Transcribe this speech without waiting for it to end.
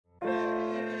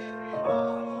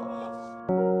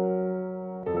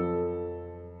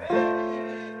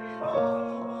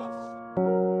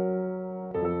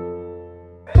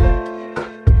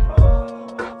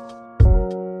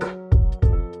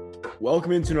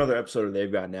Welcome into another episode of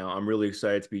They've Got Now. I'm really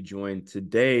excited to be joined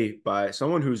today by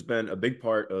someone who's been a big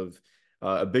part of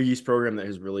a Big East program that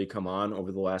has really come on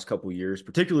over the last couple of years,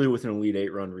 particularly with an Elite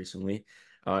Eight run recently.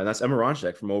 And that's Emma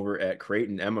Ronsiek from over at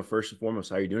Creighton. Emma, first and foremost,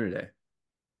 how are you doing today?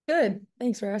 Good.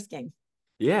 Thanks for asking.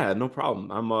 Yeah, no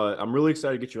problem. I'm really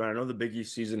excited to get you on. I know the Big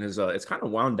East season has it's kind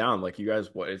of wound down. Like you guys,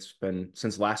 what it's been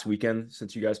since last weekend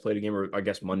since you guys played a game, or I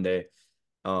guess Monday.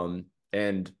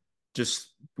 And just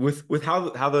with how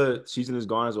the season has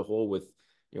gone as a whole, with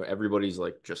everybody's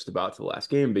like just about to the last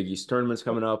game, Big East tournament's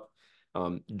coming up.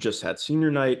 Just had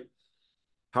senior night.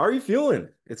 How are you feeling?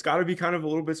 It's got to be kind of a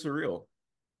little bit surreal.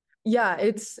 Yeah,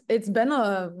 it's been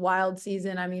a wild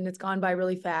season. I mean, it's gone by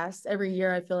really fast. Every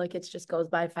year I feel like it just goes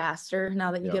by faster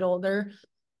now that you Yeah. get older.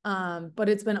 But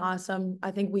it's been awesome.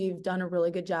 I think we've done a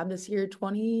really good job this year.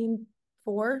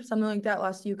 24, something like that.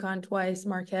 Lost to UConn twice,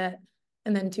 Marquette,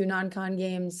 and then two non-con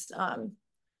games.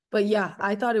 But yeah,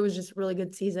 I thought it was just a really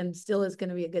good season. Still is going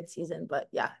to be a good season, but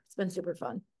yeah, it's been super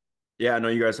fun. Yeah, I know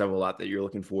you guys have a lot that you're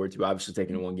looking forward to. Obviously,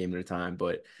 taking it one game at a time,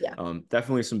 but Yeah.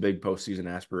 definitely some big postseason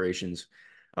aspirations.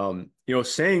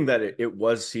 Saying that it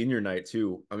was senior night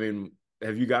too. I mean,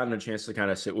 have you gotten a chance to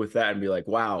kind of sit with that and be like,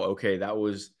 "Wow, okay, that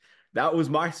was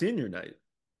my senior night."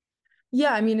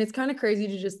 Yeah, I mean, it's kind of crazy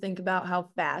to just think about how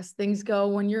fast things go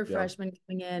when you're a Yeah, freshman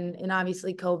coming in. And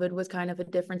obviously, COVID was kind of a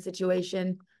different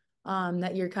situation.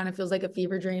 That year kind of feels like a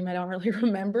fever dream. I don't really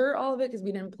remember all of it because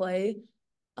we didn't play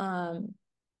um,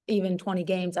 even 20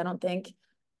 games, I don't think.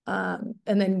 And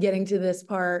then getting to this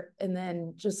part and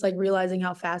then just like realizing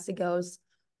how fast it goes.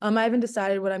 I haven't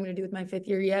decided what I'm going to do with my fifth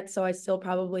year yet. So I still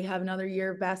probably have another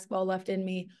year of basketball left in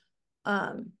me.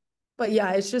 Um, but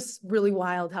yeah, it's just really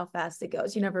wild how fast it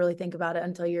goes. You never really think about it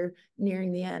until you're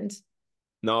nearing the end.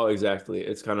 no, exactly.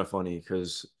 It's kind of funny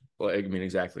because, like, I mean,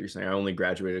 exactly what you're saying. I only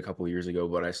graduated a couple of years ago,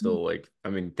 but I still like. I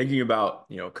mean, thinking about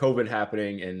COVID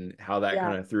happening and how that Yeah.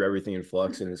 kind of threw everything in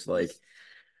flux, and it's like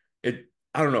it.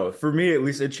 I don't know. For me, at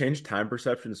least, it changed time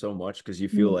perception so much because you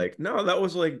feel Mhm. like, no, that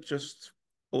was like just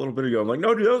a little bit ago. I'm like,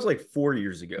 no, dude, that was like 4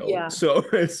 years ago. Yeah. So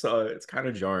it's kind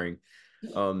of jarring.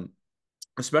 Um,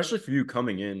 especially for you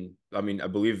coming in. I mean, I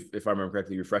believe if I remember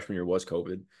correctly, your freshman year was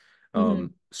COVID.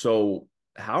 Mhm. So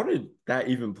how did that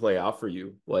even play out for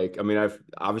you? Like, I mean, I've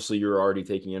obviously you're already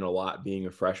taking in a lot being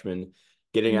a freshman,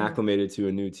 getting Mhm. acclimated to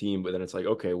a new team, but then it's like,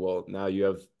 okay, well, now you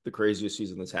have the craziest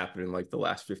season that's happened in like the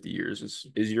last 50 years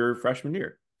is your freshman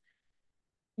year.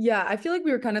 Yeah, I feel like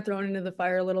we were kind of thrown into the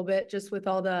fire a little bit just with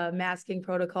all the masking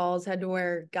protocols, had to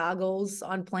wear goggles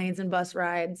on planes and bus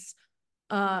rides.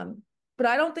 Um, but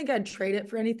I don't think I'd trade it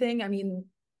for anything. I mean,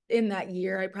 in that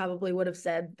year, I probably would have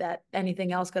said that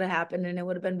anything else could have happened and it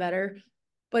would have been better.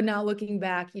 But now looking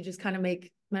back, you just kind of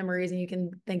make memories and you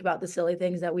can think about the silly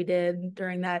things that we did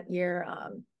during that year.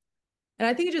 And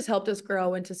I think it just helped us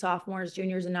grow into sophomores,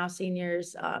 juniors, and now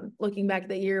seniors. Looking back,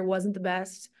 the year wasn't the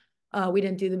best. We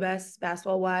didn't do the best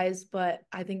basketball wise, but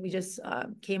I think we just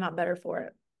came out better for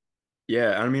it.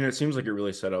 Yeah, I mean, it seems like it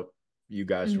really set up you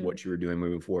guys for Mhm. what you were doing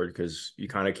moving forward because you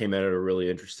kind of came in at a really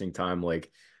interesting time. Like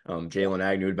Jalen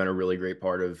Agnew had been a really great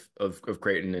part of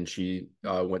Creighton, and she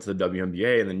went to the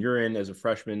WNBA, and then you're in as a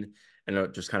freshman,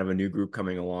 and just kind of a new group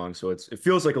coming along. So it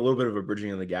feels like a little bit of a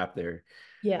bridging of the gap there.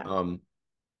 Yeah. Um,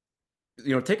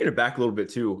 taking it back a little bit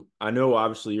too. I know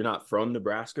obviously you're not from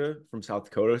Nebraska, from South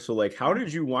Dakota. So like, how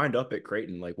did you wind up at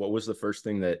Creighton? Like, what was the first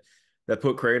thing that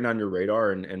put Creighton on your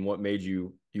radar, and what made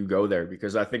you go there?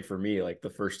 Because I think for me, like the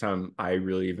first time I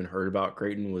really even heard about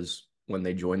Creighton was when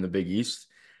they joined the Big East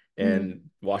Mhm. and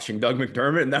watching Doug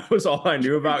McDermott, and that was all I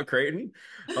knew about Creighton.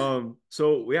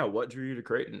 So yeah, what drew you to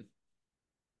Creighton?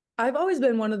 I've always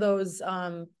been one of those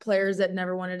players that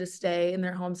never wanted to stay in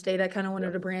their home state. I kind of Yeah.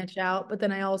 wanted to branch out, but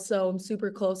then I also am super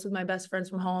close with my best friends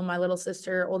from home, my little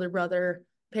sister, older brother,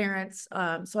 parents.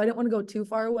 So I didn't want to go too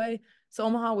far away. So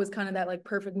Omaha was kind of that like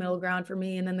perfect middle ground for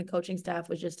me. And then the coaching staff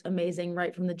was just amazing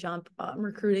right from the jump,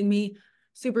 recruiting me.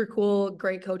 Super cool,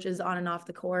 great coaches on and off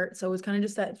the court. So it was kind of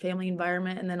just that family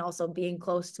environment, and then also being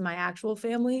close to my actual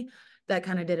family that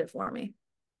kind of did it for me.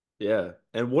 Yeah.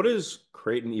 And what is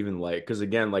Creighton even like? Because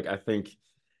again, like I think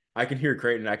I can hear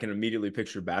Creighton, I can immediately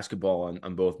picture basketball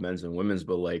on both men's and women's,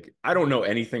 but like I don't know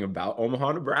anything about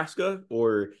Omaha, Nebraska,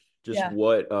 or just Yeah.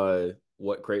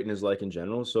 what Creighton is like in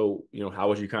general. So, how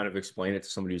would you kind of explain it to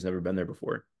somebody who's never been there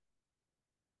before?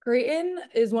 Creighton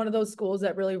is one of those schools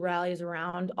that really rallies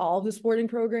around all of the sporting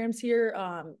programs here.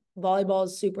 Volleyball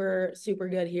is super, super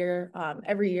good here.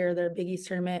 Every year, their Big East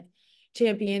tournament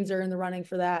champions are in the running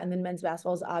for that. And then men's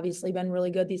basketball has obviously been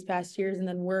really good these past years. And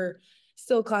then we're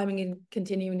still climbing and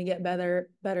continuing to get better.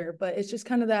 But it's just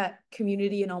kind of that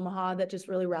community in Omaha that just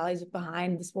really rallies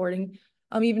behind the sporting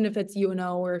even if it's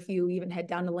UNO or if you even head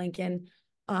down to Lincoln.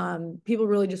 People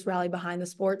really just rally behind the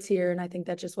sports here, and I think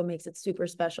that's just what makes it super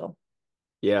special.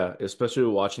 Yeah, especially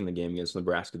watching the game against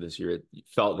Nebraska this year, it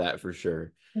felt that for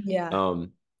sure. Yeah.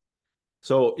 Um,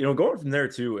 So, going from there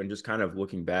too, and just kind of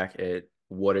looking back at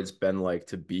what it's been like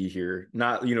to be here.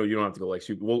 Not, you don't have to go like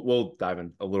super. We'll dive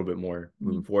in a little bit more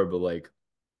moving Mhm. forward, but like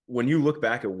when you look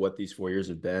back at what these 4 years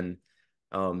have been,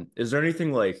 is there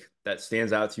anything like that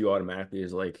stands out to you automatically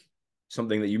as like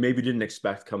something that you maybe didn't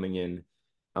expect coming in,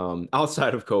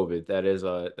 outside of COVID that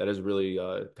has really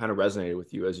kind of resonated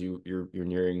with you as you're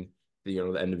nearing the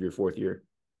end of your fourth year?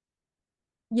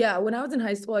 Yeah, when I was in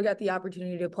high school, I got the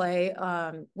opportunity to play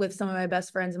with some of my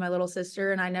best friends and my little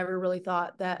sister, and I never really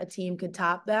thought that a team could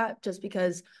top that just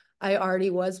because I already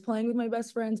was playing with my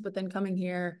best friends, but then coming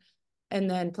here and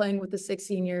then playing with the six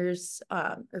seniors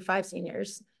or five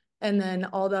seniors, and then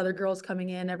all the other girls coming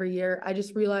in every year, I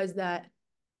just realized that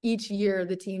each year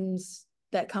the teams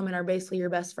that come in are basically your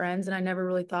best friends, and I never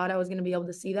really thought I was going to be able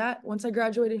to see that once I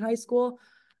graduated high school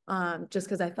just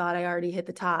because I thought I already hit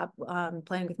the top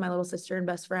playing with my little sister and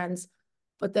best friends.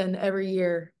 But then every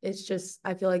year, it's just,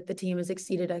 I feel like the team has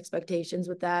exceeded expectations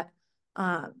with that.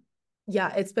 Um,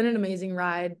 yeah, it's been an amazing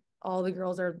ride. All the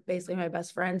girls are basically my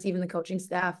best friends, even the coaching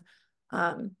staff.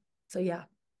 So, yeah.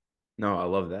 No, I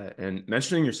love that. And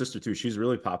mentioning your sister too, she's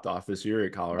really popped off this year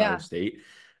at Colorado Yeah. State.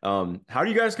 How do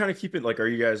you guys kind of keep it like, are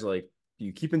you guys like, do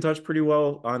you keep in touch pretty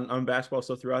well on basketball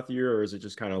stuff throughout the year, or is it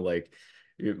just kind of like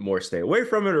you more stay away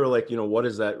from it, or like, what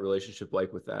is that relationship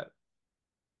like with that?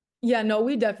 Yeah, no,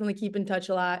 we definitely keep in touch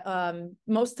a lot.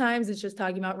 Most times it's just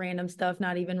talking about random stuff,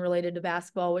 not even related to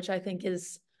basketball, which I think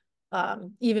is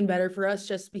even better for us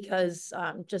just because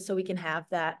just so we can have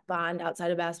that bond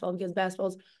outside of basketball because basketball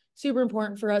is super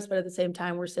important for us, but at the same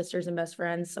time we're sisters and best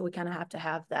friends, so we kind of have to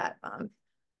have that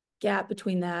gap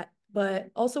between that.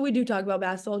 But also we do talk about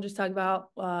basketball, just talk about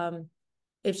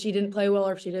if she didn't play well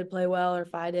or if she did play well or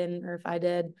if I didn't or if I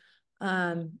did.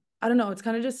 I don't know. It's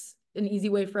kind of just an easy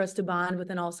way for us to bond, but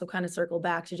then also kind of circle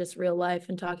back to just real life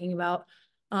and talking about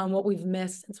what we've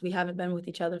missed since we haven't been with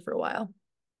each other for a while.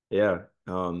 Yeah.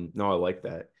 No, I like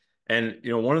that. And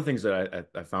one of the things that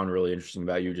I found really interesting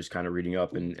about you, just kind of reading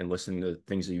up and listening to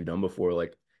things that you've done before,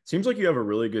 like seems like you have a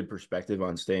really good perspective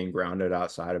on staying grounded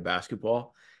outside of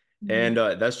basketball. Mhm.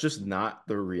 And that's just not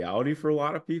the reality for a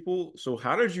lot of people. So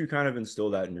how did you kind of instill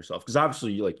that in yourself? Because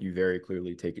obviously, you very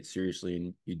clearly take it seriously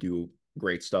and you do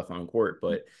great stuff on court,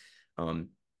 but um,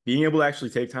 being able to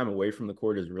actually take time away from the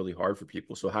court is really hard for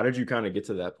people. So how did you kind of get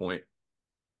to that point?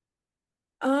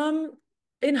 Um,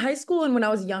 in high school and when I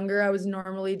was younger, I was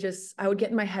normally just I would get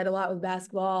in my head a lot with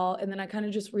basketball, and then I kind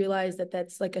of just realized that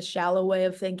that's like a shallow way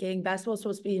of thinking. Basketball is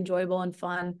supposed to be enjoyable and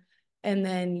fun, and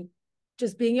then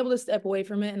just being able to step away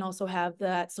from it and also have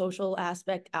that social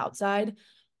aspect outside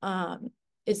um,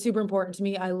 is super important to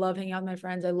me. I love hanging out with my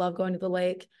friends. I love going to the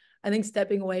lake. I think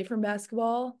stepping away from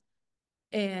basketball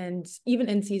and even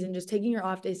in season, just taking your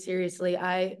off days seriously.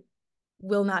 I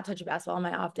will not touch a basketball on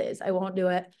my off days. I won't do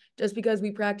it just because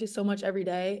we practice so much every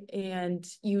day. And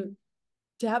you,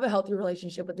 to have a healthy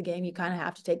relationship with the game, you kind of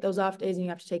have to take those off days and you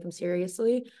have to take them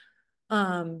seriously.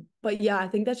 But yeah, I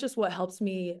think that's just what helps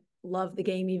me love the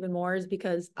game even more is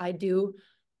because I do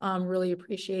really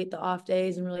appreciate the off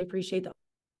days and really appreciate the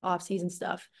off season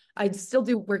stuff. I still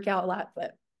do work out a lot,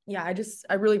 but yeah,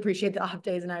 I really appreciate the off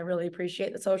days and I really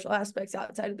appreciate the social aspects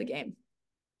outside of the game.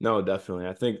 No,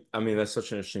 definitely. I mean, that's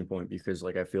such an interesting point because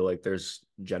like I feel like there's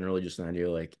generally just an idea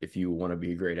like if you want to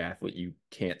be a great athlete, you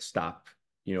can't stop.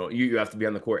 You have to be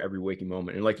on the court every waking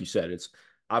moment. And like you said, it's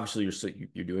obviously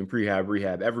you're doing prehab,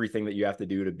 rehab, everything that you have to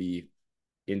do to be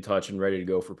in touch and ready to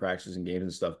go for practices and games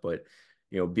and stuff. But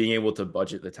being able to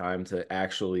budget the time to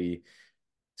actually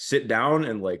sit down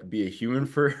and like be a human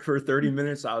for 30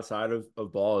 minutes outside of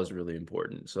ball is really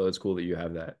important. So it's cool that you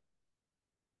have that.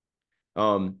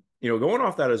 Going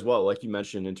off that as well, like you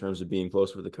mentioned in terms of being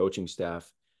close with the coaching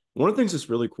staff, one of the things that's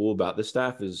really cool about this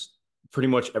staff is pretty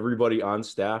much everybody on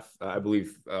staff. I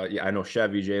believe, yeah, I know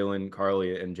Chevy, Jalen,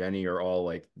 Carly, and Jenny are all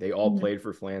like they all Mhm. played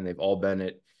for Flan. They've all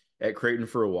been at Creighton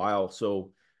for a while.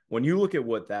 So when you look at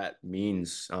what that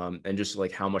means, and just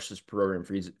like how much this program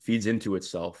feeds into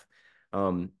itself,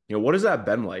 what has that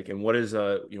been like, and what is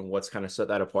what's kind of set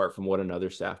that apart from what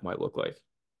another staff might look like?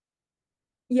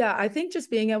 Yeah, I think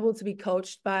just being able to be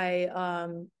coached by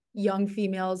young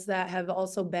females that have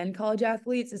also been college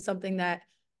athletes is something that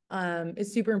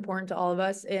is super important to all of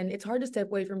us. And it's hard to step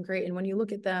away from Creighton. When you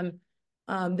look at them,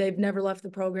 they've never left the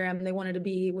program. They wanted to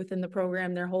be within the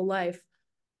program their whole life.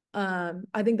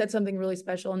 I think that's something really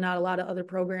special and not a lot of other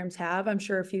programs have. I'm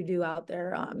sure a few do out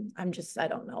there. I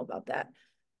don't know about that.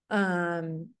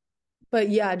 Um, but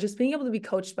yeah, just being able to be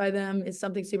coached by them is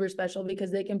something super special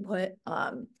because they can put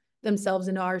themselves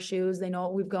into our shoes. They know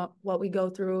what we go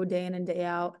through day in and day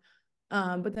out.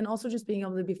 But then also just being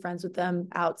able to be friends with them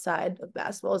outside of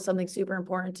basketball is something super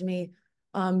important to me.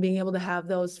 Being able to have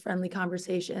those friendly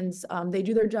conversations. They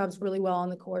do their jobs really well on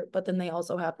the court, but then they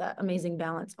also have that amazing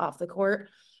balance off the court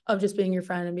of just being your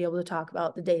friend and be able to talk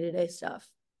about the day-to-day stuff.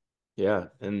 Yeah,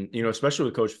 and especially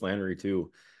with Coach Flannery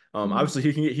too. Mhm. Obviously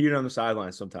he can get heated on the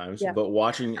sidelines sometimes, Yeah. but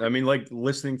watching, I mean, like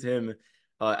listening to him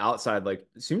outside, like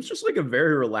seems just like a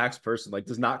very relaxed person. Like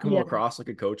does not come Yeah. across like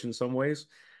a coach in some ways.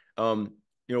 Um,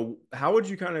 how would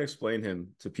you kind of explain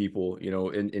him to people,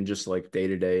 in just like day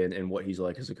to day and what he's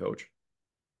like as a coach?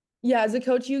 Yeah, as a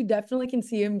coach, you definitely can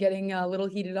see him getting a little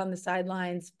heated on the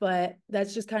sidelines, but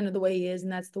that's just kind of the way he is,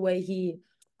 and that's the way he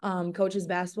coaches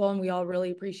basketball, and we all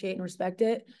really appreciate and respect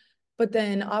it. But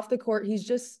then off the court, he's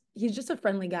just a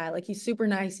friendly guy. Like he's super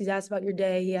nice. He's asked about your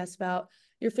day. He asks about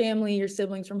your family, your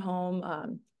siblings from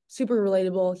home. Super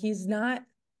relatable. He's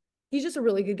just a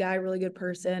really good guy, really good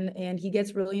person, and he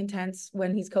gets really intense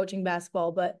when he's coaching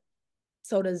basketball, but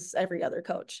so does every other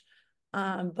coach.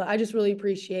 But I just really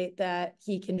appreciate that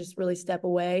he can just really step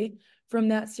away from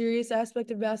that serious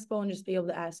aspect of basketball and just be able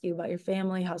to ask you about your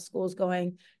family, how school's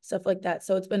going, stuff like that.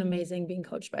 So it's been amazing being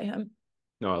coached by him.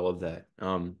 No, I love that.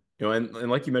 And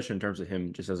like you mentioned in terms of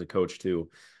him just as a coach too,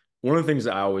 one of the things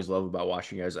that I always love about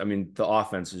watching guys, I mean, the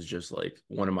offense is just like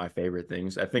one of my favorite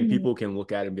things. I think Mhm. people can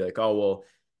look at it and be like, oh, well,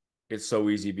 it's so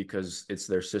easy because it's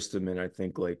their system. And I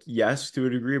think like, yes, to a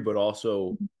degree, but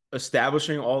also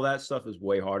establishing all that stuff is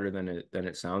way harder than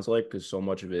it sounds like because so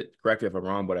much of it, correct me if I'm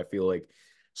wrong, but I feel like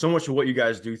so much of what you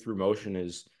guys do through motion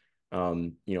is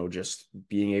just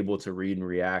being able to read and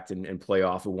react and play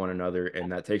off of one another.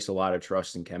 And that takes a lot of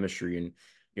trust and chemistry. And,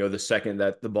 the second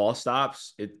that the ball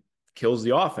stops, it kills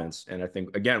the offense. And I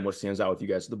think, again, what stands out with you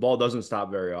guys, the ball doesn't stop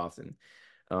very often.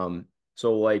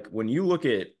 So like when you look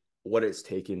at what it's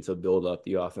taken to build up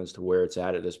the offense to where it's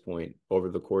at this point over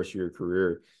the course of your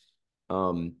career,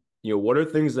 what are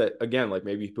things that, again, like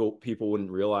maybe people wouldn't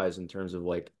realize in terms of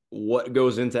like what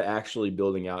goes into actually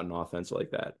building out an offense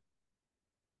like that?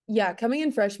 Yeah, coming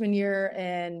in freshman year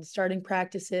and starting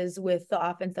practices with the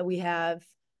offense that we have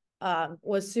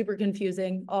was super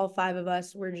confusing. All five of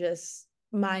us were just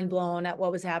mind blown at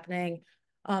what was happening.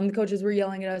 The coaches were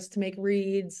yelling at us to make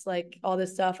reads, like all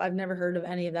this stuff. I've never heard of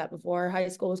any of that before. High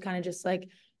school was kind of just like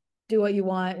do what you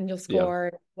want and you'll Yeah.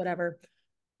 score, whatever.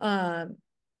 Um,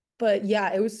 but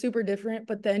yeah, it was super different.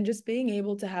 But then just being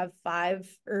able to have five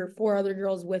or four other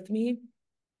girls with me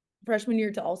freshman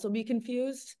year to also be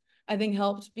confused, I think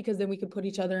helped because then we could put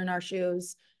each other in our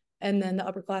shoes. And then the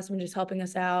upperclassmen just helping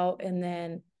us out. And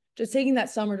then just taking that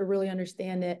summer to really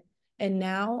understand it. And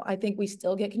now I think we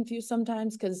still get confused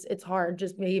sometimes because it's hard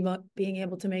just being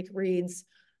able to make reads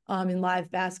in live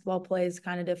basketball plays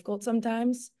kind of difficult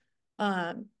sometimes.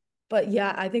 Um, but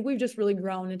yeah, I think we've just really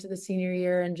grown into the senior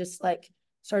year and just like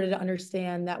started to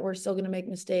understand that we're still going to make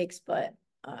mistakes, but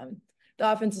um,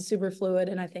 the offense is super fluid,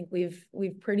 and I think we've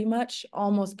pretty much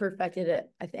almost perfected it,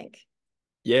 I think.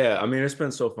 Yeah, I mean, it's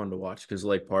been so fun to watch because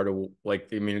like part of like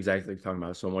I mean exactly like you're talking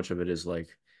about so much of it is like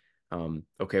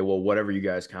okay, well, whatever you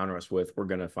guys counter us with, we're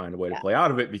gonna find a way to Yeah. play out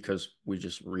of it because we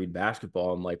just read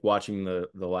basketball and like watching the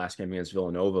last game against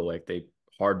Villanova, like they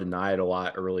hard denied a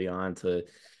lot early on to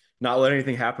not let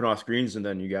anything happen off screens, and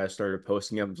then you guys started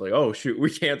posting up. It's like, oh shoot,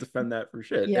 we can't defend that for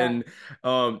shit, Yeah.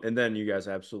 and then you guys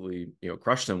absolutely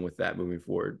crushed them with that moving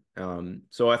forward.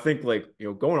 So I think like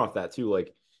going off that too,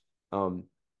 like um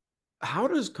how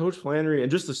does Coach Flannery and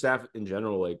just the staff in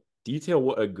general like detail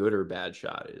what a good or bad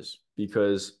shot is?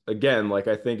 Because again, like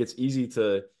I think it's easy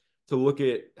to look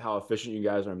at how efficient you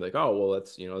guys are and be like, oh well,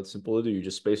 that's it's simple to do. You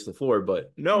just space the floor,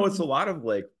 but no, it's a Mhm. lot of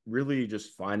like really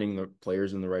just finding the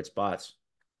players in the right spots.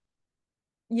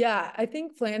 Yeah, I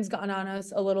think Flan's gotten on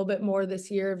us a little bit more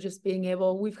this year of just being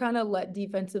able, we've kind of let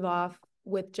defensive off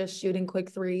with just shooting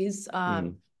quick threes.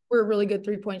 Hmm. We're a really good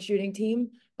 3-point shooting team,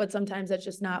 but sometimes that's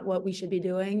just not what we should be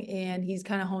doing. And he's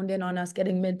kind of honed in on us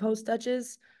getting mid post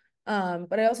touches.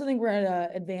 But I also think we're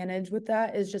at an advantage with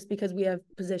that is just because we have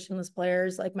positionless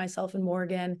players like myself and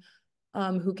Morgan,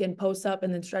 who can post up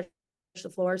and then stretch the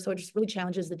floor. So it just really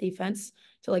challenges the defense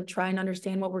to like try and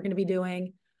understand what we're going to be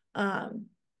doing. Um,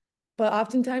 but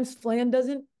oftentimes Flan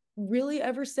doesn't really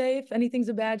ever say if anything's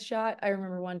a bad shot. I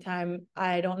remember one time,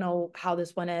 I don't know how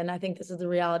this went in. I think this is the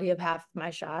reality of half of my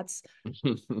shots.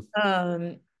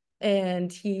 Um,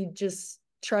 and he just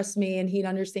trusts me and he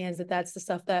understands that that's the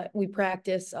stuff that we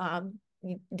practice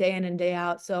day in and day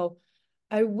out. So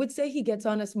I would say he gets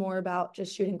on us more about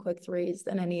just shooting quick threes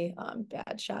than any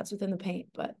bad shots within the paint.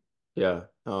 But Yeah.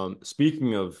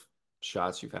 Speaking of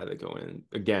shots you've had that go in.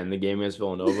 Again, the game is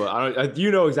Villanova.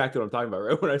 You know exactly what I'm talking about,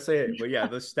 right? When I say it. But yeah,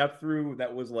 the step through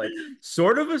that was like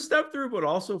sort of a step through, but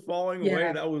also falling away.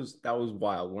 Yeah. That was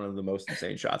wild. One of the most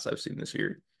insane shots I've seen this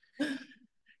year.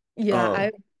 Yeah, I Uh,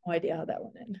 have no idea how that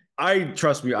went in. I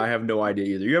trust me, I have no idea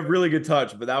either. You have really good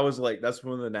touch, but that was like that's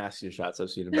one of the nastiest shots I've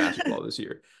seen in basketball this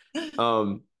year.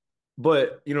 Um,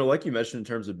 but like you mentioned in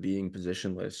terms of being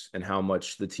positionless and how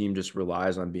much the team just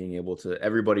relies on being able to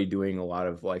everybody doing a lot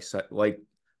of like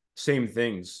same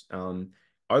things.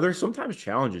 Are there sometimes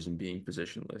challenges in being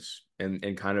positionless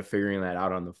and kind of figuring that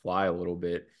out on the fly a little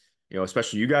bit?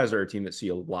 Especially you guys are a team that see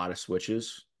a lot of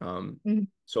switches. Mhm.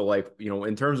 So like,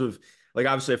 in terms of like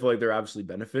obviously I feel like there are obviously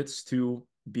benefits to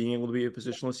being able to be a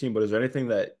positionless team, but is there anything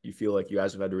that you feel like you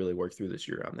guys have had to really work through this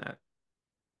year on that?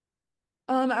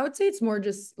 I would say it's more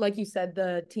just like you said,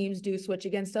 the teams do switch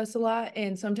against us a lot,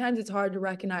 and sometimes it's hard to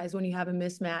recognize when you have a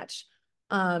mismatch,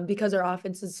 because our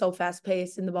offense is so fast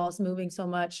paced and the ball's moving so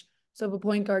much. So if a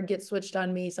point guard gets switched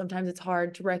on me, sometimes it's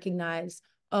hard to recognize,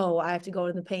 oh, I have to go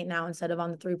to the paint now instead of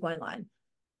on the 3 point line.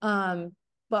 Um,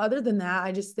 but other than that,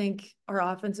 I just think our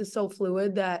offense is so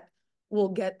fluid that we'll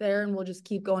get there and we'll just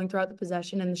keep going throughout the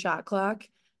possession and the shot clock.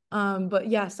 But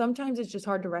yeah, sometimes it's just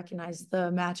hard to recognize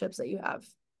the matchups that you have.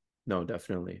 No,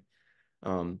 definitely.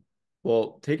 Um,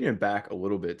 well, taking it back a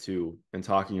little bit too, and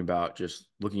talking about just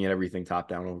looking at everything top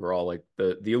down overall, like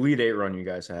the Elite Eight run you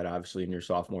guys had, obviously in your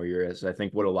sophomore year, is I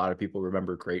think what a lot of people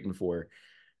remember Creighton for.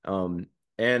 Um,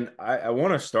 and I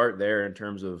want to start there in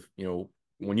terms of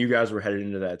when you guys were headed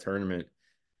into that tournament,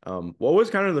 what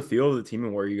was kind of the feel of the team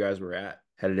and where you guys were at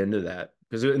headed into that?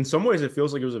 Because in some ways it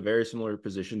feels like it was a very similar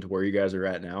position to where you guys are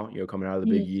at now, coming out of the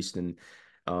Big East and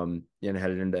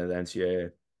headed into the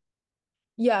NCAA.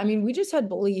 Yeah, I mean, we just had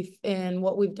belief in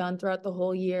what we've done throughout the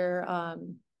whole year.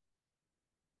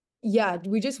 Yeah,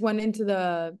 we just went into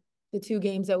the 2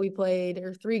 games that we played,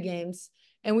 or 3 games,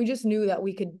 and we just knew that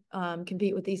we could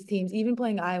compete with these teams. Even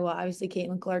playing Iowa, obviously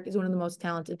Caitlin Clark is one of the most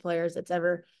talented players that's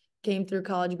ever came through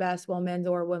college basketball, men's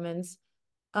or women's.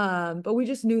 But we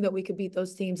just knew that we could beat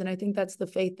those teams, and I think that's the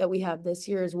faith that we have this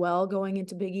year as well, going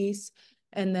into Big East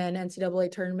and then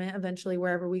NCAA tournament eventually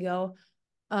wherever we go.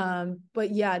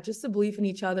 But yeah, just the belief in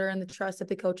each other and the trust that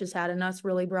the coaches had in us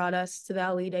really brought us to the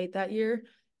Elite Eight that year.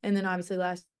 And then obviously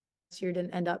last year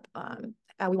didn't end up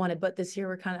how we wanted, but this year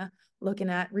we're kind of looking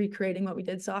at recreating what we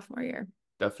did sophomore year.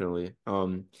 Definitely.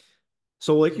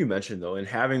 So like you mentioned though, and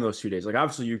having those 2 days, like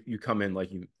obviously you come in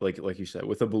like you said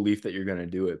with a belief that you're gonna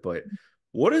do it, but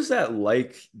what is that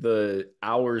like the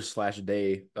hours slash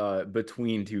day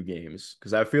between 2 games?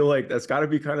 Because I feel like that's got to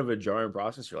be kind of a jarring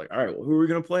process. You're like, all right, well, who are we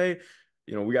gonna play?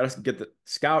 We got to get the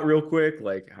scout real quick.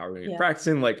 Like, how are we Yeah.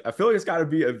 practicing? Like, I feel like it's got to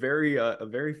be a very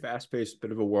fast paced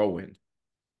bit of a whirlwind.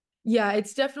 Yeah,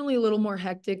 it's definitely a little more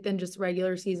hectic than just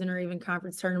regular season or even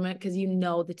conference tournament because you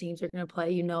know the teams are going to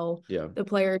play, you know Yeah, the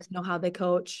players, know how they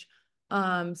coach.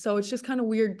 So it's just kind of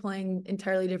weird playing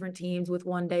entirely different teams with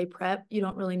 1 day prep. You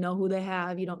don't really know who they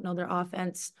have, you don't know their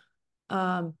offense.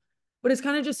 Um, but it's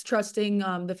kind of just trusting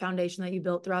the foundation that you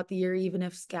built throughout the year, even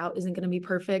if scout isn't going to be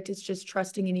perfect. It's just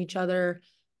trusting in each other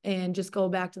and just go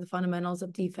back to the fundamentals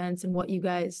of defense and what you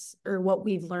guys or what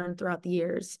we've learned throughout the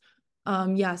years.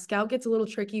 Yeah, scout gets a little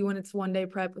tricky when it's 1 day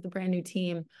prep with a brand new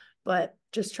team, but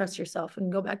just trust yourself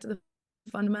and go back to the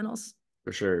fundamentals.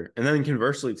 for sure. And then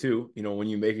conversely too, when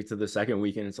you make it to the second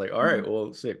weekend, it's like, all right, Mhm.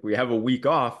 well, sick. We have a week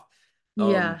off.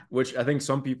 Yeah. Which I think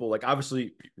some people like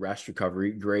obviously rest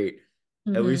recovery, great.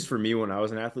 At least Hmm. for me, when I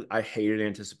was an athlete, I hated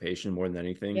anticipation more than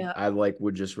anything. Yeah. I like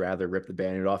would just rather rip the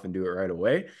band-aid off and do it right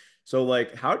away. So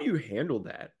like, how do you handle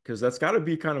that? Because that's got to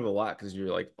be kind of a lot. Because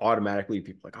you're like automatically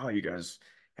people like, oh, you guys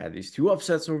had these 2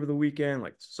 upsets over the weekend.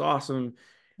 Like, this is awesome.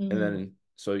 And Hmm. then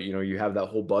so you have that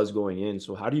whole buzz going in.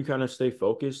 So how do you kind of stay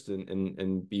focused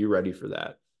and be ready for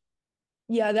that?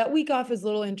 Yeah, that week off is a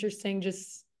little interesting.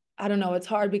 Just, I don't know, it's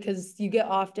hard because you get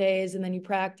off days and then you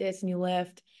practice and you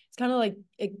lift. It's kind of like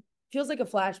it feels like a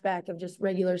flashback of just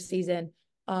regular season.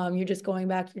 You're just going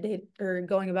back your day or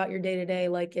going about your day to day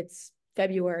like it's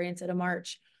February instead of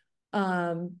March.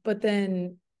 But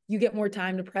then you get more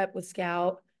time to prep with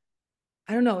Scout.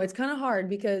 I don't know, it's kind of hard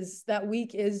because that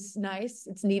week is nice.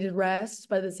 It's needed rest,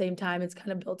 but at the same time, it's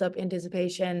kind of built up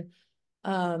anticipation.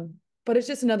 Um, but it's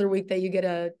just another week that you get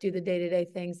to do the day-to-day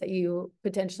things that you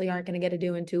potentially aren't going to get to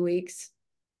do in 2 weeks.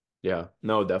 Yeah,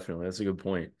 no, definitely. That's a good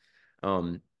point.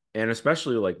 Um, and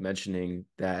especially like mentioning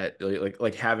that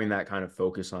like having that kind of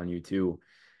focus on you too.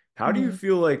 How do you Mhm.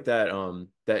 feel like that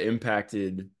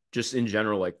impacted just in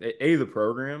general, like the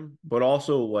program, but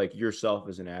also like yourself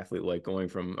as an athlete, like going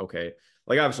from okay,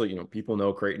 like obviously, people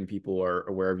know Creighton, people are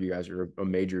aware of you guys are a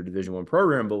major Division I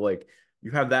program, but like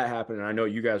you have that happen, and I know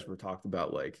you guys were talked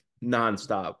about like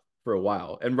nonstop for a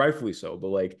while, and rightfully so. But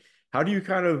like, how do you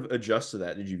kind of adjust to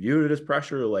that? Did you view it as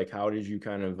pressure? Or like, how'd you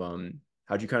kind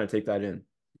of take that in?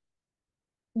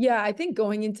 Yeah, I think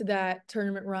going into that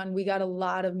tournament run, we got a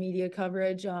lot of media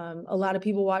coverage. A lot of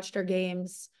people watched our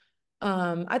games.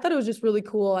 I thought it was just really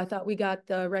cool. I thought we got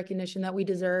the recognition that we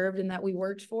deserved and that we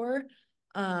worked for.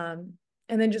 And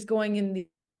then just going in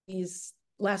these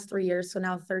last 3 years, so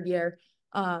now third year,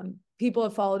 people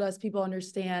have followed us. People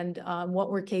understand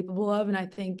what we're capable of, and I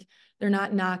think they're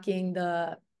not knocking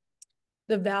the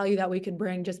value that we could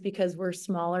bring just because we're a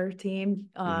smaller team.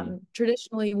 Hmm.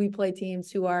 Traditionally, we play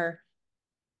teams who are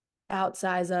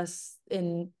outsize us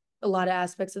in a lot of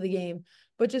aspects of the game.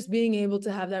 But just being able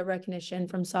to have that recognition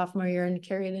from sophomore year and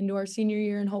carry it into our senior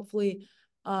year, and hopefully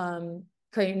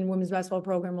Creighton women's basketball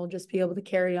program will just be able to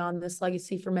carry on this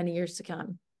legacy for many years to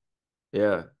come.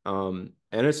 Yeah. And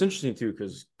it's interesting too,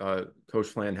 because Coach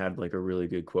Flan had like a really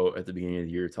good quote at the beginning of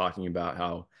the year talking about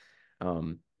how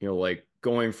like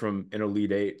going from an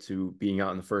Elite Eight to being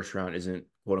out in the first round isn't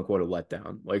quote unquote a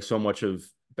letdown. Like so much of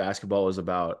basketball is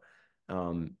about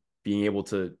um being able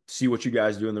to see what you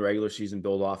guys do in the regular season,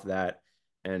 build off that.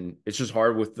 And it's just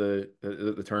hard with the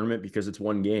tournament because it's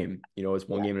one game, it's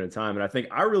one Yeah. game at a time. And I think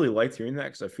I really liked hearing that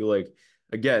because I feel like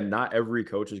again, not every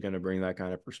coach is going to bring that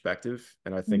kind of perspective,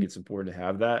 and I think Mhm. it's important to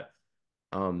have that.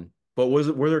 But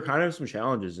were there kind of some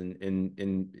challenges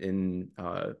in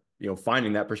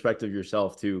finding that perspective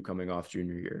yourself too, coming off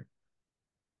junior year?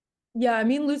 Yeah, I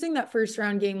mean, losing that first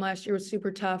round game last year was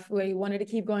super tough. We wanted to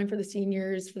keep going for the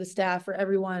seniors, for the staff, for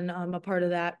everyone a part of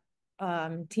that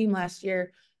team last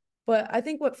year. But I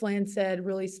think what Flan said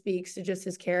really speaks to just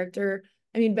his character.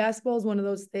 I mean, basketball is one of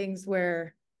those things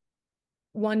where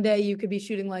one day you could be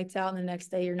shooting lights out and the next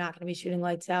day you're not going to be shooting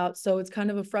lights out. So it's kind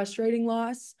of a frustrating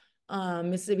loss.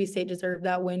 Mississippi State deserved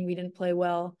that win. We didn't play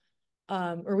well,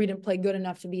 or we didn't play good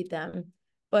enough to beat them.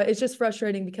 But it's just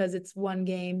frustrating because it's one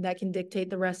game that can dictate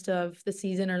the rest of the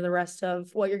season or the rest of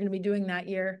what you're going to be doing that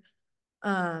year.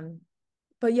 Um,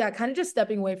 but yeah, kind of just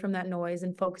stepping away from that noise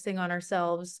and focusing on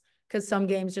ourselves because some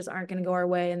games just aren't going to go our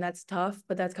way, and that's tough.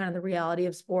 But that's kind of the reality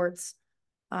of sports.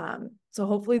 So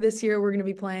hopefully this year we're going to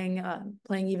be playing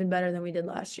even better than we did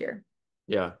last year.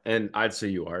 Yeah, and I'd say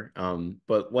you are.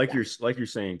 But like Yeah. you're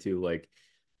saying too, like,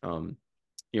 um,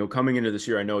 coming into this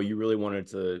year, I know you really wanted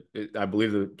to. I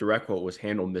believe the direct quote was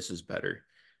handle misses better.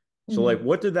 So like Mm-hmm.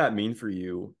 what did that mean for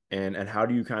you and how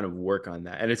do you kind of work on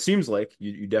that? And it seems like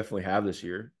you definitely have this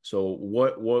year. So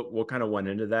what kind of went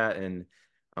into that and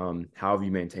how have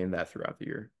you maintained that throughout the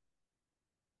year?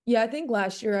 Yeah, I think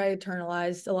last year I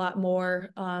internalized a lot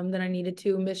more than I needed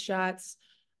to, miss shots.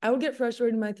 I would get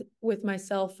frustrated with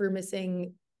myself for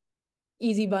missing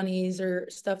easy bunnies or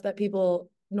stuff that people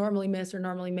normally miss or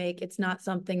normally make. It's not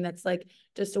something that's like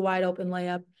just a wide open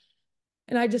layup.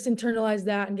 And I just internalized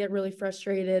that and get really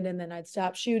frustrated. And then I'd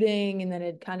stop shooting. And then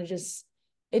it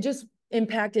just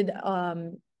impacted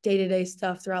day-to-day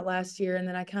stuff throughout last year. And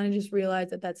then I kind of just realized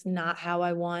that that's not how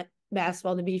I want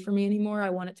basketball to be for me anymore. I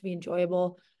want it to be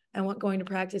enjoyable. I want going to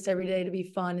practice every day to be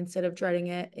fun instead of dreading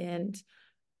it. And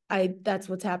that's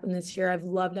what's happened this year. I've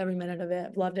loved every minute of it.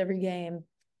 I've loved every game.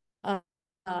 Um,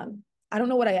 I don't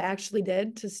know what I actually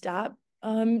did to stop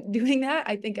doing that.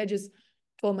 I think I just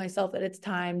told myself that it's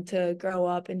time to grow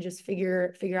up and just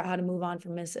figure out how to move on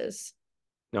from misses.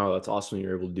 No, that's awesome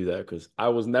you're able to do that because I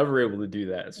was never able to do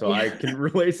that. So I Yeah. can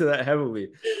relate to that heavily.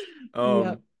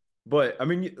 Yep. But I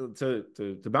mean,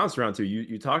 to bounce around too,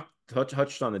 you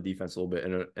touched on the defense a little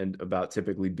bit and about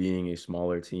typically being a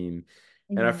smaller team,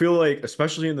 and I Mhm. feel like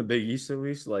especially in the Big East at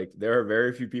least, like there are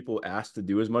very few people asked to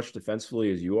do as much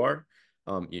defensively as you are.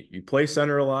 You play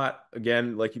center a lot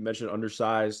again, like you mentioned,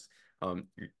 undersized.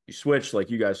 You switch like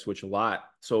you guys switch a lot.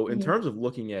 So in Mhm. terms of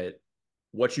looking at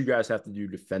what you guys have to do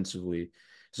defensively,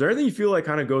 is there anything you feel like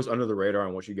kind of goes under the radar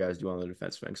on what you guys do on the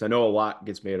defensive end? Because I know a lot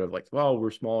gets made of like, well,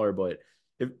 we're smaller, but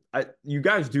if you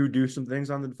guys do some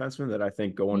things on the defenseman that I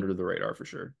think go under the radar for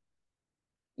sure.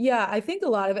 Yeah, I think a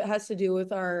lot of it has to do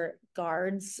with our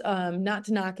guards. Not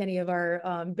to knock any of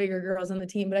our bigger girls on the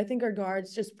team, but I think our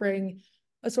guards just bring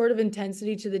a sort of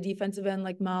intensity to the defensive end.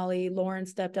 Like Molly, Lauren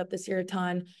stepped up this year a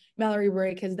ton. Mallory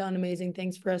Brake has done amazing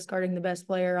things for us, guarding the best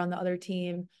player on the other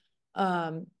team.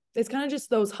 It's kind of just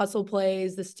those hustle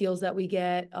plays, the steals that we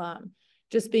get,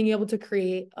 just being able to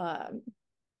create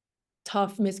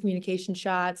tough miscommunication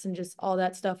shots and just all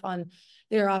that stuff on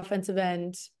their offensive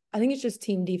end. I think it's just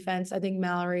team defense. I think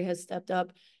Mallory has stepped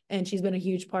up and she's been a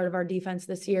huge part of our defense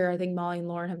this year. I think Molly and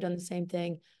Lauren have done the same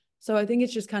thing. So I think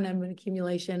it's just kind of an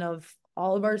accumulation of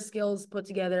all of our skills put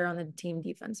together on the team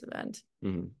defensive end.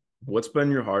 Mm-hmm. What's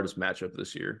been your hardest matchup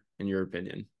this year, in your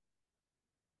opinion?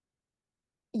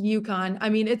 UConn. I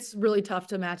mean, it's really tough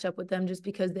to match up with them just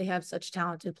because they have such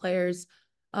talented players.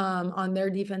 On their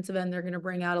defensive end, they're going to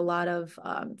bring out a lot of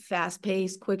fast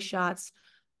paced, quick shots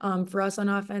for us on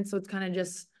offense. So it's kind of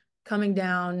just coming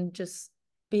down, just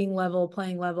being level,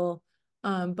 playing level.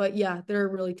 But yeah, they're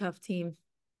a really tough team.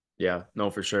 Yeah, no,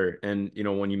 for sure. And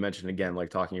when you mentioned again, like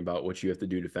talking about what you have to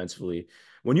do defensively,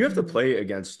 when you have to Mhm. play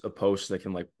against a post that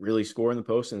can like really score in the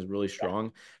post and is really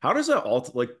strong, how does that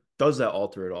alter does that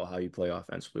alter at all how you play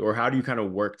offensively? Or how do you kind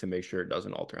of work to make sure it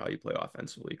doesn't alter how you play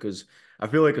offensively? Because I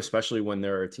feel like especially when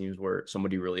there are teams where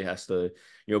somebody really has to,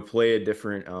 play a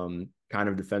different kind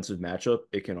of defensive matchup,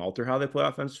 it can alter how they play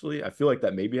offensively. I feel like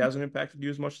that maybe hasn't impacted you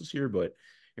as much this year, but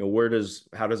how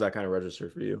does that kind of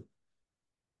register for you?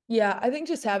 Yeah, I think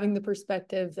just having the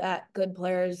perspective that good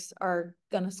players are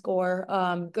gonna score.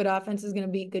 Good offense is gonna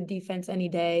beat good defense any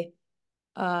day.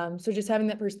 So just having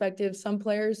that perspective, some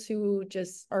players who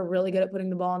just are really good at putting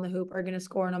the ball in the hoop are gonna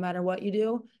score no matter what you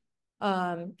do.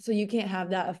 So you can't have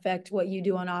that affect what you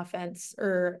do on offense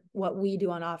or what we do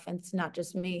on offense, not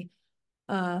just me.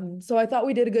 So I thought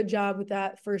we did a good job with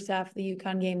that first half of the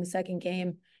UConn game, the second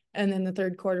game, and then the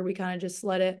third quarter we kind of just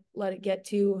let it get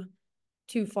too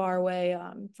far away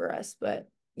for us. But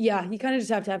yeah, you kind of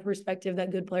just have to have perspective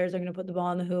that good players are going to put the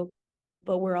ball in the hoop,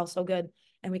 but we're also good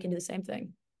and we can do the same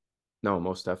thing. No,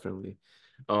 most definitely.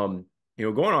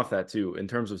 Going off that too, in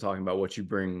terms of talking about what you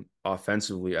bring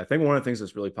offensively, I think one of the things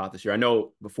that's really popped this year, I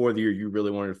know before the year you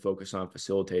really wanted to focus on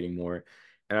facilitating more.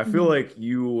 And I feel Mhm. like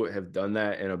you have done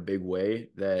that in a big way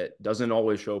that doesn't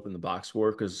always show up in the box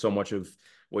score because so much of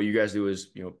what you guys do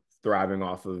is, thriving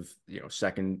off of,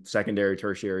 secondary,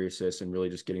 tertiary assists and really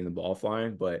just getting the ball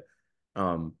flying. But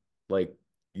um, like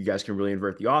you guys can really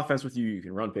invert the offense with you. You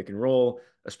can run pick and roll,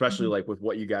 especially Mhm. like with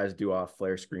what you guys do off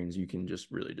flare screens. You can just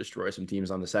really destroy some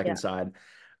teams on the second Yeah. side.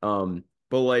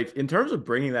 But like in terms of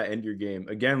bringing that into your game,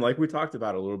 again, like we talked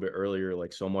about a little bit earlier,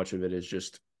 like so much of it is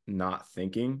just not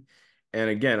thinking. And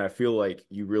again, I feel like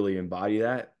you really embody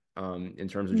that in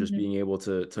terms of just Mhm. being able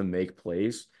to make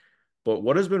plays. But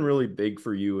what has been really big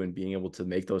for you in being able to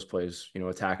make those plays,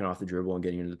 attacking off the dribble and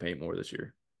getting into the paint more this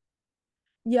year?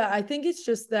 Yeah, I think it's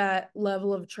just that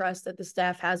level of trust that the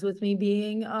staff has with me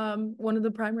being one of the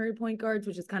primary point guards,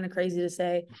 which is kind of crazy to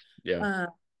say. Yeah, Uh,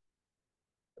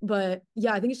 but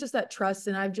yeah, I think it's just that trust,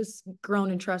 and I've just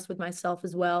grown in trust with myself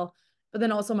as well. But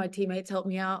then also my teammates help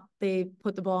me out. They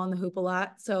put the ball in the hoop a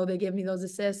lot, so they give me those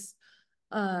assists.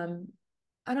 Um,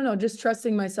 I don't know, just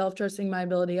trusting myself, trusting my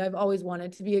ability. I've always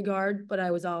wanted to be a guard, but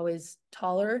I was always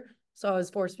taller, so I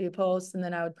was forced to be a post, and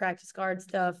then I would practice guard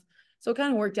stuff. So it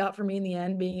kind of worked out for me in the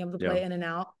end, being able to yeah. play in and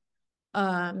out.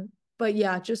 Um, but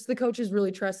yeah, just the coaches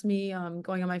really trust me.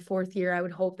 Going on my fourth year, I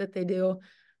would hope that they do.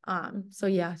 So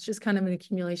yeah, it's just kind of an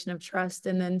accumulation of trust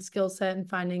and then skill set and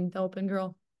finding the open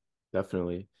girl.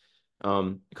 Definitely.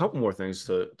 A couple more things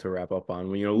to wrap up on.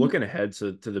 When Mhm. looking ahead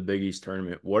to the Big East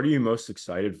tournament, what are you most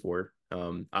excited for?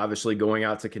 Obviously going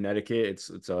out to Connecticut,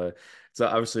 it's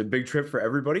obviously a big trip for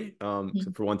everybody,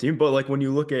 except for one team. But like when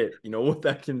you look at what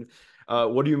that can,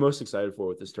 what are you most excited for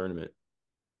with this tournament?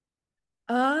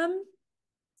 Um,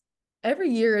 every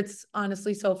year it's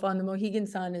honestly so fun. The Mohegan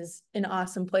Sun is an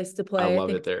awesome place to I play. love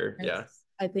it there. Yeah,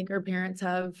 I think our parents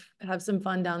have some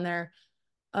fun down there.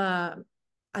 Um,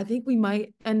 I think we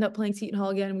might end up playing Seton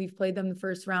Hall again. We've played them the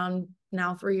first round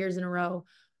now 3 years in a row.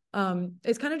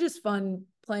 It's kind of just fun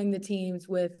playing the teams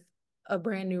with a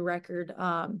brand new record.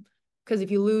 Because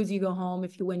if you lose, you go home.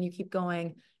 If you win, you keep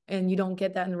going. And you don't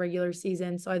get that in the regular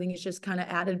season. So I think it's just kind of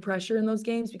added pressure in those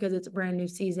games because it's a brand new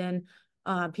season.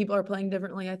 People are playing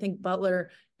differently. I think Butler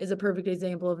is a perfect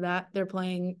example of that. They're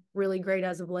playing really great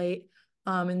as of late,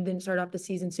 and didn't start off the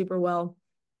season super well,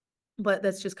 but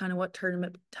that's just kind of what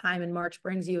tournament time in March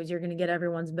brings you is you're going to get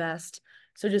everyone's best.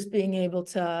 So just being able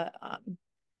to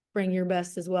bring your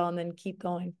best as well and then keep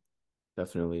going.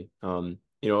 definitely.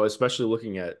 Especially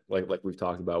looking at like we've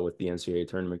talked about with the NCAA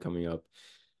tournament coming up.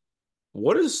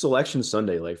 What is Selection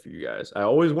Sunday like for you guys? I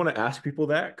always want to ask people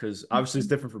that because obviously it's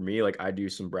different for me. Like I do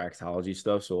some bracketology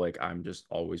stuff, so like I'm just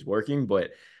always working.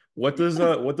 But what does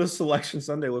Selection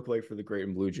Sunday look like for the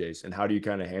Creighton Blue Jays, and how do you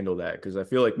kind of handle that? Because I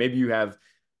feel like maybe you have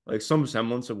like some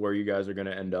semblance of where you guys are going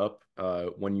to end up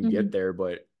when you get Mhm. there,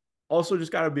 but also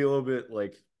just got to be a little bit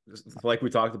like we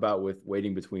talked about with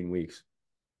waiting between weeks.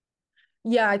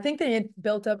 Yeah, I think the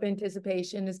built up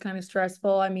anticipation is kind of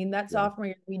stressful. I mean, that Yeah, sophomore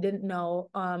year, we didn't know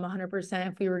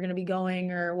 100% if we were going to be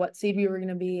going or what seed we were going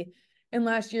to be. And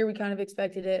last year, we kind of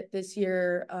expected it. This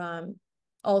year,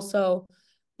 also.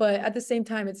 But at the same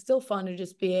time, it's still fun to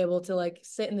just be able to like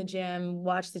sit in the gym,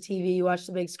 watch the TV, watch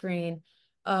the big screen.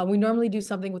 We normally do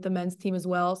something with the men's team as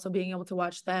well. So being able to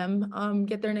watch them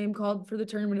get their name called for the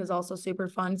tournament is also super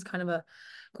fun. It's kind of a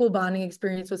cool bonding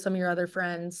experience with some of your other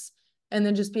friends. And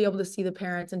then just be able to see the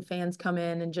parents and fans come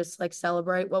in and just like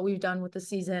celebrate what we've done with the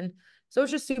season. So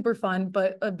it's just super fun,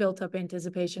 but a built up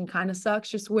anticipation kind of sucks.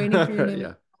 Just waiting for your name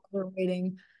Yeah. or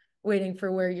waiting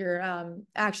for where you're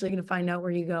actually going to find out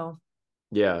where you go.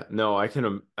 Yeah, no, I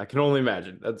can only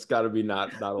imagine. That's got to be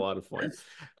not a lot of fun.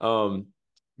 Um,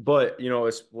 but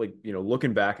it's like,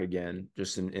 looking back again,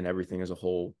 just in everything as a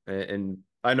whole, and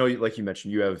I know, like you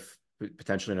mentioned, you have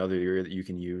potentially another year that you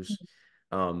can use.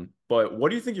 But what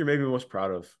do you think you're maybe most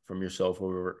proud of from yourself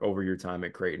over your time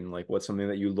at Creighton? Like, what's something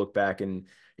that you look back and,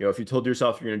 if you told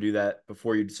yourself you're going to do that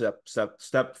before you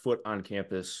step foot on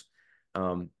campus,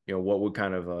 what would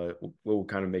kind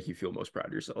of make you feel most proud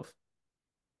of yourself?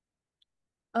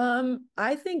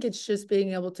 I think it's just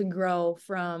being able to grow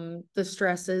from the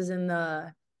stresses and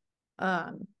the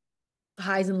um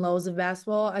highs and lows of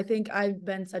basketball. I think I've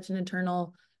been such an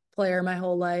internal player my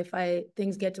whole life. I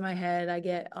things get to my head. I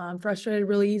get frustrated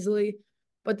really easily.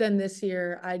 But then this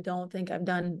year, I don't think I've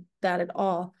done that at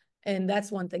all. And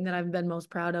that's one thing that I've been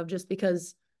most proud of, just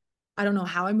because I don't know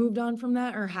how I moved on from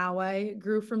that or how I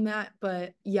grew from that.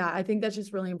 But yeah, I think that's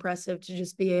just really impressive to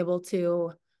just be able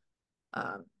to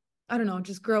um, I don't know,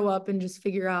 just grow up and just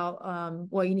figure out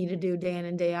what you need to do day in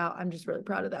and day out. I'm just really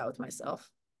proud of that with myself.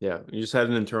 Yeah, you just had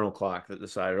an internal clock that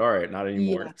decided, all right, not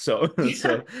anymore. Yeah. So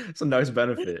Yeah. it's a nice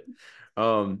benefit.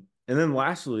 And then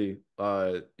lastly,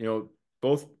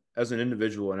 both as an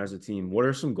individual and as a team, what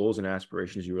are some goals and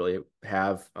aspirations you really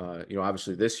have?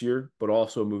 Obviously this year, but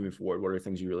also moving forward. What are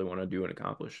things you really want to do and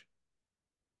accomplish?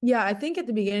 Yeah, I think at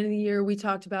the beginning of the year we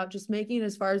talked about just making it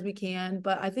as far as we can,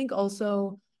 but I think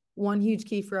also one huge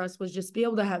key for us was just be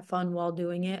able to have fun while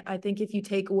doing it. I think if you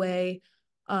take away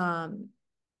um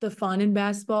the fun in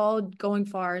basketball, going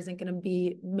far isn't going to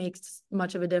be makes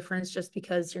much of a difference just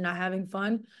because you're not having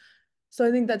fun. So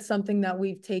I think that's something that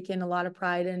we've taken a lot of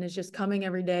pride in, is just coming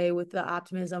every day with the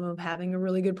optimism of having a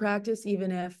really good practice,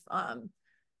 even if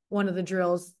one of the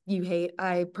drills you hate.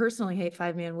 I personally hate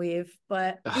 5-man weave,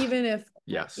 but Ugh, even if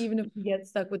yes, even if you get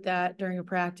stuck with that during a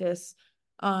practice,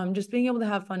 just being able to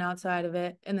have fun outside of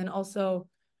it, and then also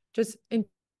just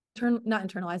not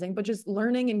internalizing, but just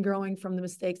learning and growing from the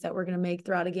mistakes that we're going to make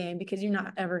throughout a game, because you're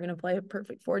not ever going to play a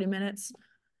perfect 40 minutes.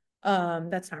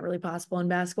 That's not really possible in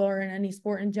basketball or in any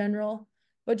sport in general.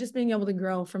 But just being able to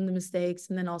grow from the mistakes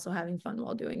and then also having fun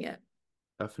while doing it.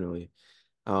 definitely.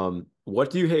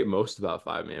 What do you hate most about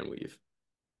 5-man weave?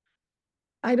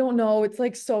 I don't know. It's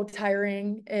like so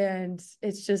tiring and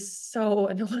it's just so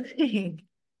annoying.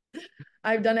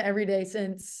 I've done it every day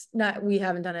since not we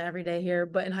haven't done it every day here,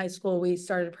 but in high school we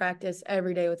started practice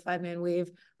every day with 5-man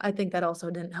weave. I think that also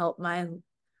didn't help my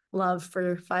love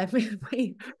for 5-man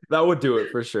weave. That would do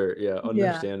it for sure. Yeah, Yeah.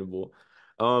 understandable.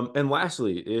 And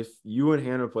lastly, if you and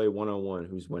Hannah play one-on-one,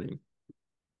 who's winning?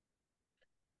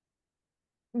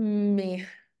 Me.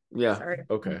 Yeah. Sorry.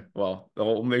 Okay. Well,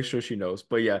 I'll make sure she knows.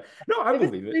 But yeah, no, I If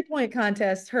it's believe a it. 3-point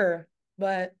contest, her,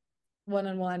 but one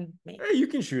on one, me. You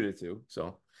can shoot it too.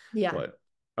 So, Yeah. but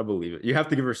I believe it. You have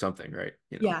to give her something, right?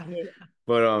 Yeah. Yeah.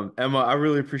 But Emma, I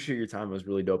really appreciate your time. It was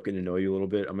really dope getting to know you a little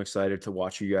bit. I'm excited to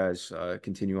watch you guys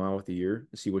continue on with the year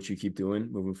and see what you keep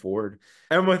doing moving forward.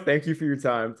 Emma, thank you for your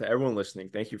time. To everyone listening,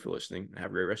 thank you for listening.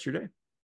 Have a great rest of your day.